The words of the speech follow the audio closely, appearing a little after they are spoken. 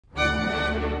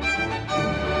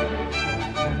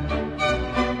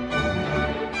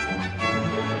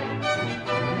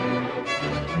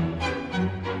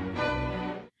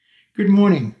Good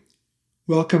morning.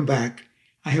 Welcome back.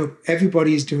 I hope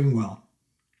everybody is doing well.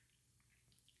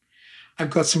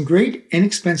 I've got some great,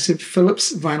 inexpensive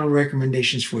Philips vinyl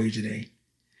recommendations for you today.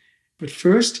 But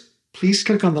first, please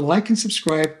click on the like and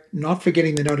subscribe, not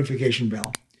forgetting the notification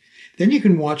bell. Then you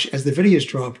can watch as the videos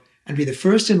drop and be the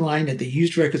first in line at the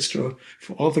used record store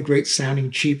for all the great sounding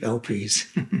cheap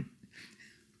LPs.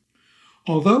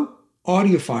 Although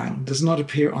audiophile does not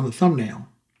appear on the thumbnail,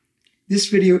 this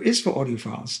video is for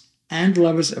audiophiles and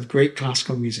lovers of great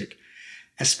classical music,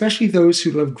 especially those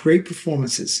who love great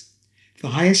performances, the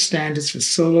highest standards for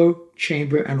solo,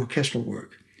 chamber, and orchestral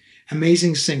work.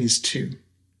 Amazing singers too.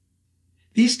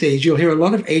 These days, you'll hear a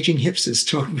lot of aging hipsters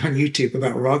talking on YouTube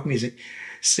about rock music,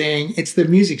 saying it's the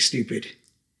music stupid.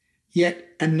 Yet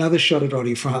another shot at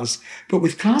audiophiles, but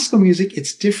with classical music,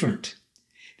 it's different.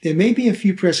 There may be a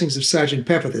few pressings of Sgt.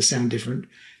 Pepper that sound different,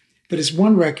 but it's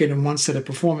one record and one set of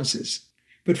performances.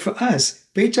 But for us,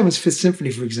 Beethoven's Fifth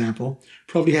Symphony, for example,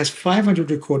 probably has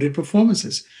 500 recorded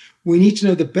performances. We need to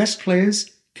know the best players,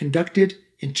 conducted,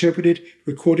 interpreted,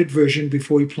 recorded version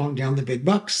before we plonk down the big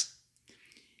bucks.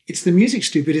 It's the music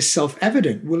stupid is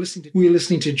self-evident. We're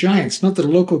listening to giants, not the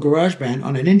local garage band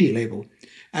on an indie label.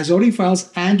 As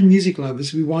audiophiles and music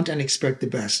lovers, we want and expect the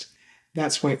best.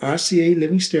 That's why RCA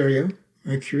Living Stereo,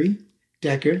 Mercury,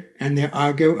 Decca, and their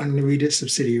Argo and Loretta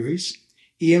subsidiaries,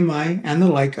 EMI, and the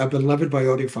like are beloved by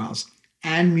audiophiles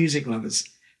and music lovers.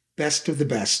 Best of the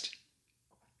best.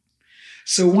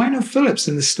 So why no Philips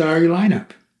in the starry lineup?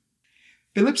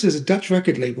 Philips is a Dutch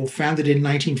record label founded in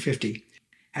 1950.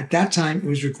 At that time, it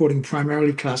was recording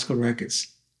primarily classical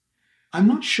records. I'm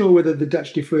not sure whether the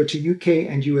Dutch deferred to UK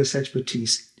and US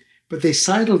expertise, but they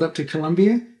sidled up to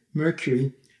Columbia,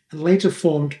 Mercury, and later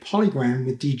formed Polygram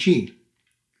with DG.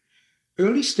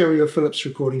 Early stereo Philips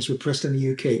recordings were pressed in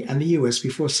the UK and the US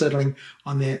before settling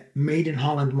on their Made in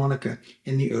Holland moniker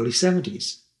in the early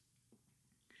 70s.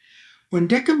 When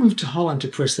Decca moved to Holland to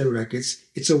press their records,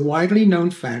 it's a widely known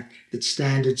fact that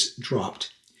standards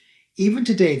dropped. Even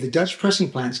today, the Dutch pressing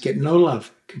plants get no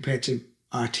love compared to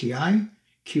RTI,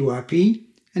 QRP,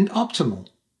 and Optimal.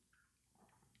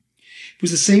 It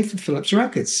was the same for Philips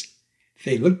records.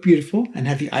 They looked beautiful and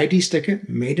had the ID sticker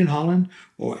Made in Holland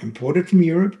or Imported from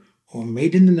Europe or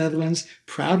Made in the Netherlands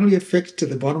proudly affixed to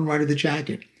the bottom right of the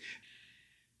jacket.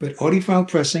 But audiophile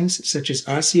pressings such as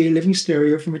RCA Living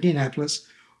Stereo from Indianapolis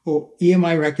or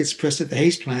EMI records pressed at the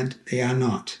Hayes plant, they are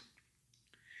not.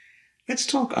 Let's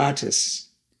talk artists.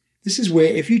 This is where,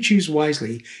 if you choose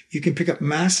wisely, you can pick up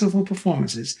masterful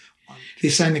performances. They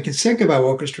sign the Concertgebouw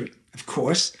Orchestra, of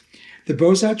course, the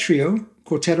Beaux-Arts Trio,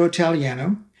 Quartetto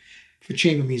Italiano for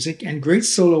chamber music, and great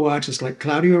solo artists like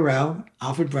Claudio Rao,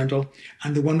 Alfred Brendel,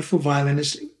 and the wonderful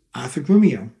violinist Arthur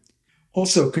Grumio.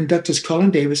 Also, conductors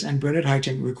Colin Davis and Bernard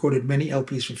Haitink recorded many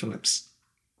LPs for Philips.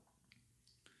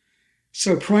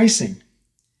 So pricing.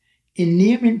 In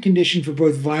near mint condition for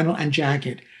both vinyl and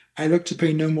jacket, I look to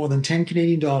pay no more than $10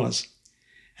 Canadian,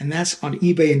 and that's on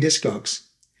eBay and Discogs.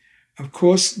 Of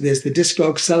course, there's the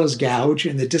Discog seller's gouge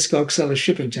and the Discog seller's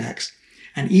shipping tax,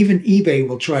 and even eBay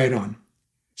will try it on.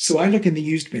 So I look in the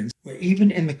used bins, where even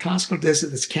in the classical desert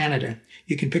that's Canada,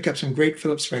 you can pick up some great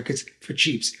Philips records for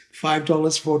cheaps, $5,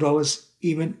 $4,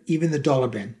 even the dollar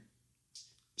bin.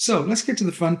 So let's get to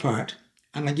the fun part,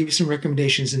 and I'll give you some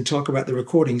recommendations and talk about the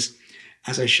recordings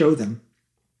as I show them.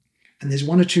 And there's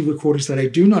one or two recordings that I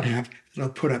do not have that I'll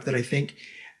put up that I think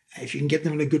if you can get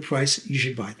them at a good price, you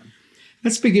should buy them.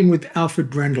 Let's begin with Alfred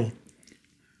Brendel,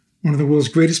 one of the world's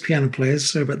greatest piano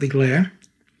players. Sorry about the glare.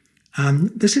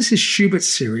 This is his Schubert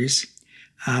series,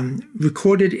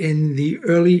 recorded in the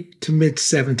early to mid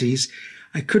 70s.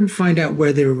 I couldn't find out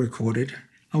where they were recorded.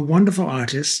 A wonderful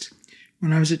artist.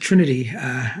 When I was at Trinity,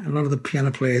 a lot of the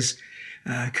piano players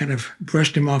kind of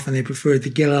brushed him off and they preferred the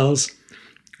Gilels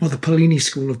or the Paolini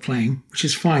school of playing, which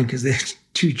is fine because they're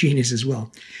two geniuses as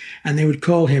well. And they would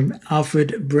call him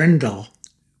Alfred Brendel,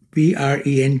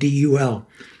 Brendul,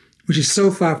 which is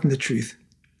so far from the truth.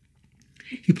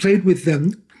 He played with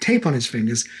tape on his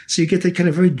fingers, so you get that kind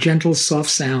of very gentle, soft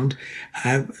sound,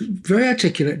 very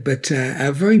articulate, but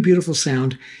a very beautiful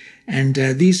sound. And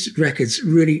these records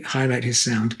really highlight his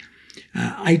sound.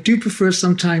 I do prefer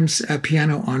sometimes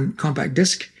piano on compact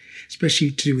disc, especially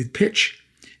to do with pitch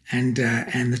and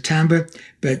the timbre,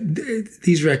 but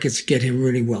these records get him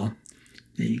really well.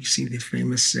 You can see the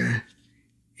famous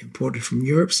imported from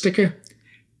Europe sticker.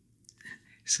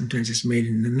 Sometimes it's made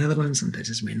in the Netherlands, sometimes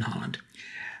it's made in Holland.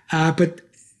 But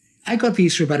I got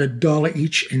these for about $1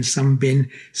 each in some bin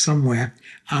somewhere.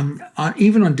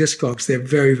 Even on Discogs, they're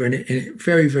very,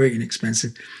 very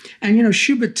inexpensive. And, you know,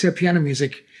 Schubert piano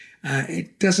music,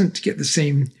 it doesn't get the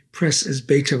same press as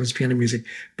Beethoven's piano music,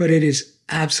 but it is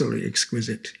absolutely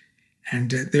exquisite.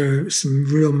 And there are some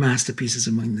real masterpieces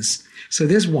among this. So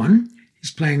there's one.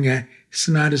 He's playing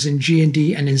sonatas in G and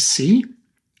D and in C.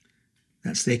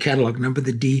 That's their catalog number,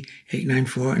 the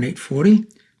D894 and 840.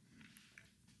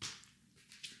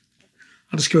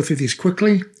 I'll just go through these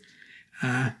quickly.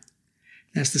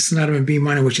 That's the Sonata in B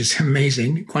minor, which is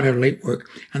amazing, quite a late work.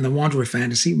 And the Wanderer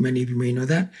Fantasy, many of you may know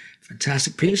that.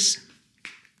 Fantastic piece.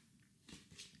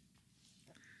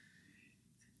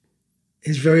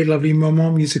 His very lovely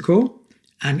Moment Musical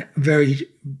and very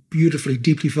beautifully,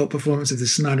 deeply felt performance of the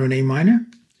Sonata in A minor.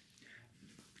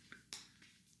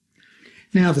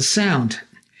 Now the sound.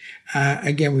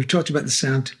 Again, we've talked about the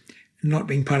sound not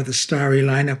being part of the Starry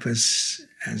lineup as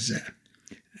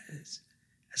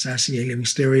RCA Living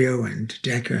Stereo and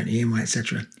Decca and EMI,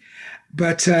 etc.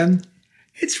 But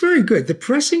it's very good. The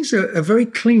pressings are very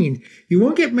clean. You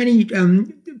won't get many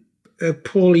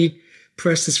poorly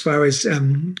pressed as far as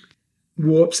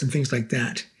warps and things like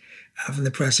that from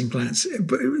the pressing plants.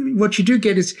 But what you do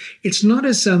get is it's not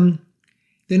as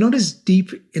they're not as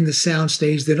deep in the sound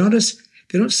stage. They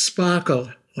don't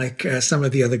sparkle like some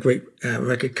of the other great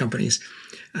record companies.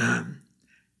 I'm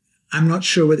not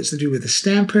sure whether it's to do with the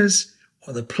stampers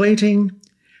or the plating,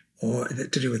 or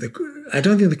to do with I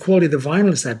don't think the quality of the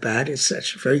vinyl is that bad. It's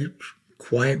such very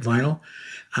quiet vinyl.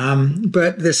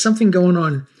 But there's something going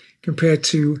on compared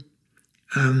to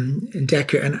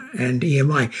Decca and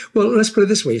EMI. Well, let's put it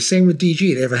this way. Same with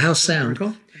DG. They have a house sound.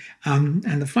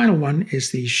 And the final one is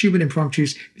the Schubert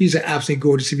Impromptus. These are absolutely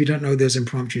gorgeous. If you don't know those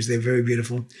Impromptus, they're very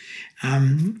beautiful.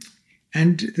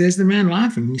 And there's the man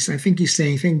laughing. I think he's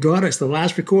saying, thank God it's the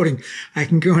last recording. I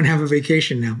can go and have a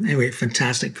vacation now. Anyway,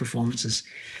 fantastic performances.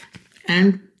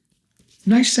 And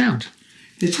nice sound.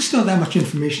 There's just not that much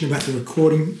information about the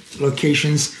recording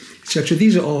locations, etc.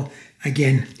 These are all,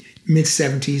 again,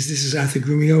 mid-70s. This is Arthur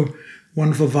Grumio,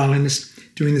 wonderful violinist,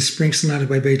 doing the Spring Sonata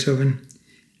by Beethoven.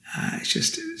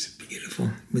 It's beautiful,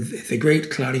 with the great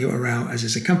Claudio Arrau as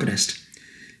his accompanist.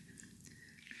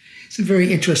 It's a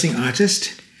very interesting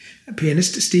artist.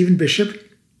 Pianist Stephen Bishop,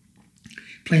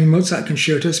 playing Mozart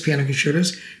concertos, piano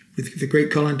concertos, with the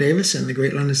great Colin Davis and the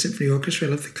great London Symphony Orchestra.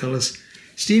 I love the colors.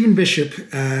 Stephen Bishop,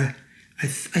 I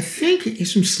think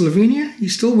he's from Slovenia.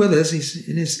 He's still with us. He's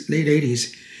in his late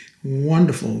 80s.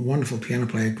 Wonderful, wonderful piano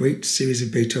player. Great series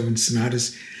of Beethoven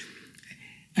sonatas.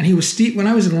 And he was when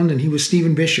I was in London, he was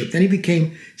Stephen Bishop. Then he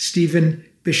became Stephen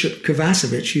Bishop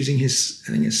Kovacevic, using his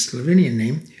Slovenian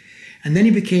name. And then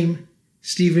he became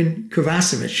Stephen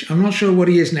Kovacevic. I'm not sure what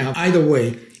he is now. Either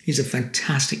way, he's a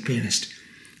fantastic pianist.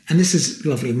 And this is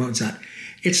lovely Mozart.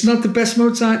 It's not the best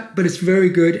Mozart, but it's very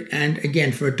good. And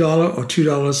again, for $1 or $2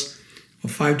 or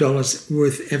 $5,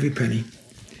 worth every penny.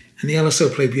 And the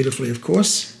LSO play beautifully, of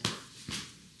course.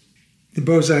 The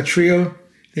Beaux-Arts Trio,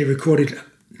 they recorded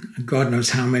God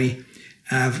knows how many.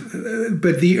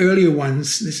 But the earlier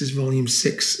ones, this is volume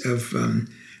 6 of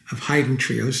Haydn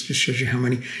trios, just shows you how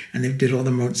many, and they did all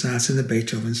the Mozarts and the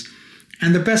Beethovens.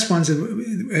 And the best ones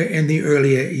in the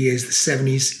earlier years, the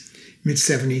 70s,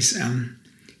 mid-70s,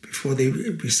 before they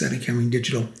started coming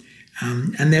digital.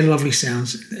 And they're lovely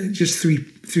sounds, just three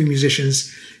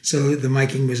musicians, so the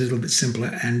miking was a little bit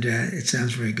simpler, and it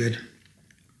sounds very good.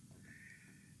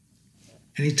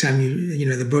 Anytime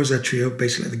the Beaux-Arts Trio,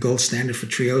 basically the gold standard for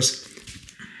trios.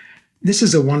 This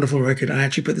is a wonderful record. I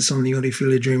actually put this on the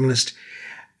Audiophile Dream list.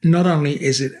 Not only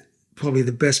is it probably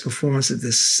the best performance of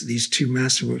these two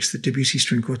masterworks, the Debussy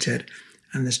String Quartet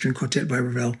and the String Quartet by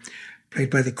Ravel, played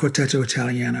by the Quartetto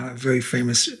Italiano, a very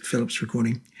famous Philips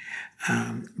recording.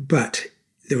 But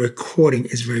the recording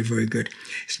is very, very good.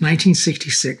 It's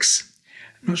 1966.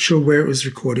 I'm not sure where it was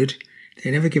recorded.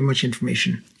 They never give much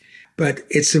information. But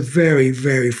it's a very,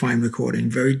 very fine recording,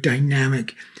 very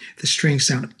dynamic. The strings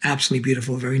sound absolutely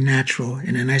beautiful, very natural,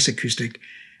 and a nice acoustic.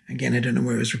 Again, I don't know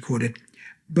where it was recorded.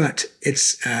 But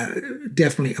it's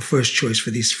definitely a first choice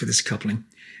for this coupling.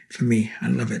 For me, I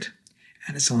love it.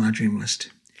 And it's on our dream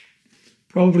list.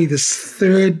 Probably this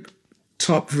third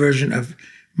top version of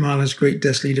Mahler's great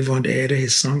Das Lied von der Erde,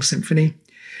 his song symphony.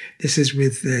 This is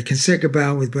with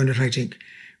Concertgebouw, with Bernard Haitink,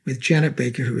 with Janet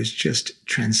Baker, who is just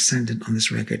transcendent on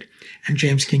this record, and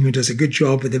James King, who does a good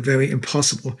job with a very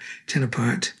impossible tenor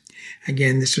part.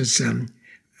 Again, this was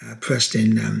pressed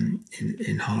in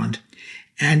Holland.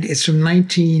 And it's from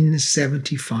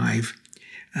 1975.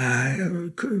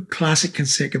 Classic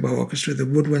Concertgebouw Orchestra. The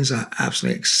woodwinds are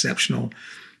absolutely exceptional.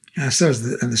 So is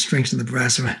the strings and the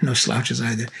brass are no slouches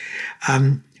either.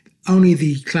 Only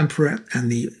the Klemperer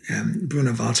and the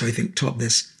Brunner Walzer, I think, top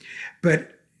this.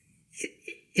 But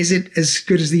is it as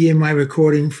good as the EMI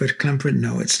recording for Klemperer?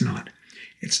 No, it's not.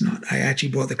 it's not. I actually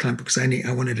bought the clamp because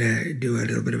I wanted to do a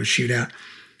little bit of a shootout.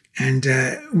 And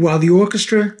while the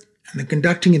orchestra and the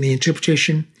conducting and the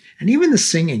interpretation and even the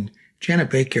singing,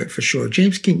 Janet Baker for sure,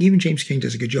 even James King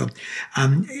does a good job.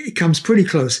 It comes pretty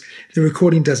close. The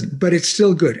recording doesn't, but it's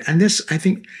still good. And this, I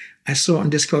think, I saw on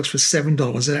Discogs for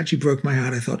 $7. It actually broke my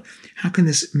heart. I thought, how can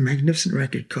this magnificent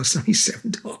record cost only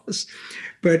 $7?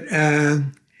 But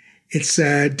it's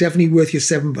definitely worth your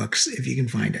 $7 if you can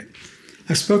find it.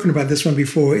 I've spoken about this one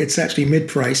before. It's actually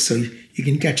mid-price, so you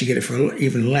can actually get it for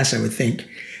even less, I would think.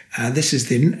 This is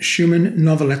the Schumann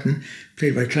Novelletten,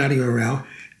 played by Claudio Arrau.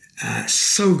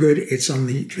 So good, it's on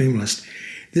the dream list.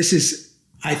 This is,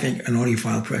 I think, an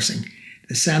audiophile pressing.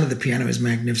 The sound of the piano is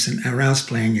magnificent. Arrau's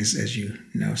playing is, as you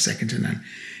know, second to none.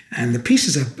 And the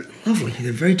pieces are lovely.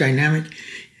 They're very dynamic.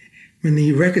 When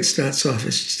the record starts off,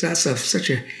 it starts off such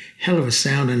a hell of a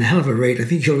sound and a hell of a rate. I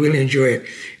think you'll really enjoy it.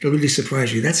 It'll really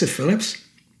surprise you. That's a Philips.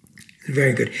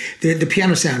 Very good. The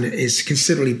piano sound is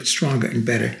considerably stronger and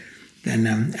better than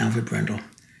Alfred Brendel.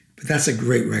 But that's a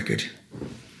great record.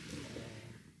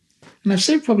 And I've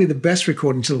saved probably the best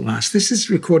recording to the last. This is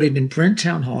recorded in Brent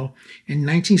Town Hall in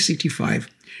 1965,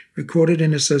 recorded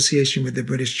in association with the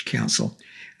British Council.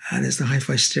 There's the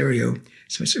hi-fi stereo,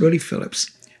 so it's early Philips.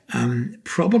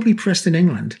 Probably pressed in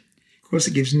England. Of course,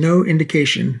 it gives no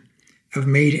indication of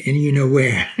made in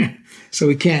you-know-where, so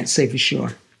we can't say for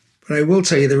sure. But I will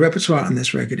tell you, the repertoire on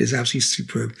this record is absolutely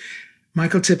superb.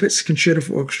 Michael Tippett's Concerto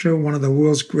for Orchestra, one of the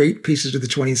world's great pieces of the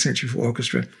 20th century for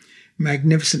orchestra.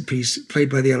 Magnificent piece, played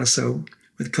by the LSO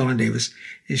with Colin Davis,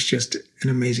 is just an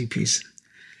amazing piece.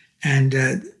 And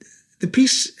the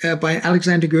piece by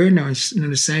Alexander Gurr, known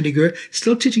as Sandy Gurr,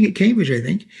 still teaching at Cambridge, I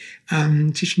think,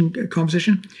 teaching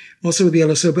composition, also with the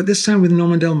LSO, but this time with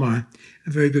Norman Delmar, a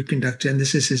very good conductor. And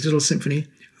this is his Little Symphony,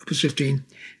 Opus 15.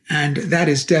 And that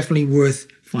is definitely worth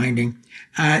finding.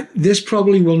 This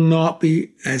probably will not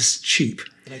be as cheap,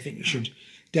 but I think you should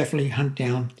definitely hunt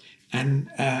down.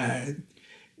 And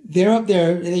they're up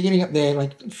there, they're getting up there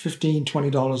like $15,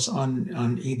 $20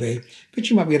 on eBay, but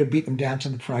you might be able to beat them down to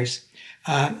the price.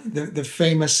 The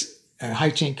famous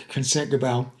Haitink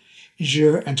Concertgebouw,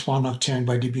 Jeu Antoine Nocturne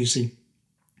by Debussy.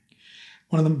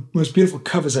 One of the most beautiful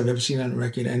covers I've ever seen on a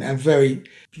record, and a very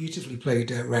beautifully played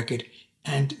record,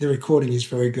 and the recording is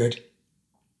very good.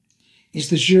 Is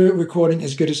the Jeu recording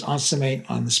as good as Ensemble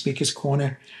on the Speaker's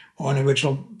Corner or an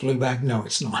original blueback? No,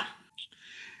 it's not.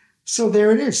 So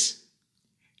there it is.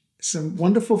 Some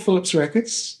wonderful Philips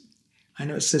records. I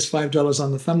know it says $5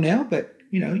 on the thumbnail, but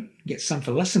you know, you can get some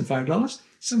for less than $5,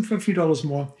 some for a few dollars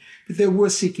more, but they're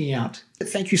worth seeking out.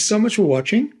 Thank you so much for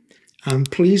watching.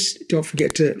 Please don't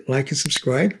forget to like and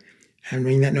subscribe and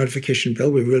ring that notification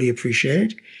bell. We really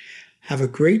appreciate it. Have a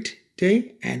great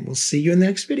day, and we'll see you in the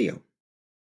next video.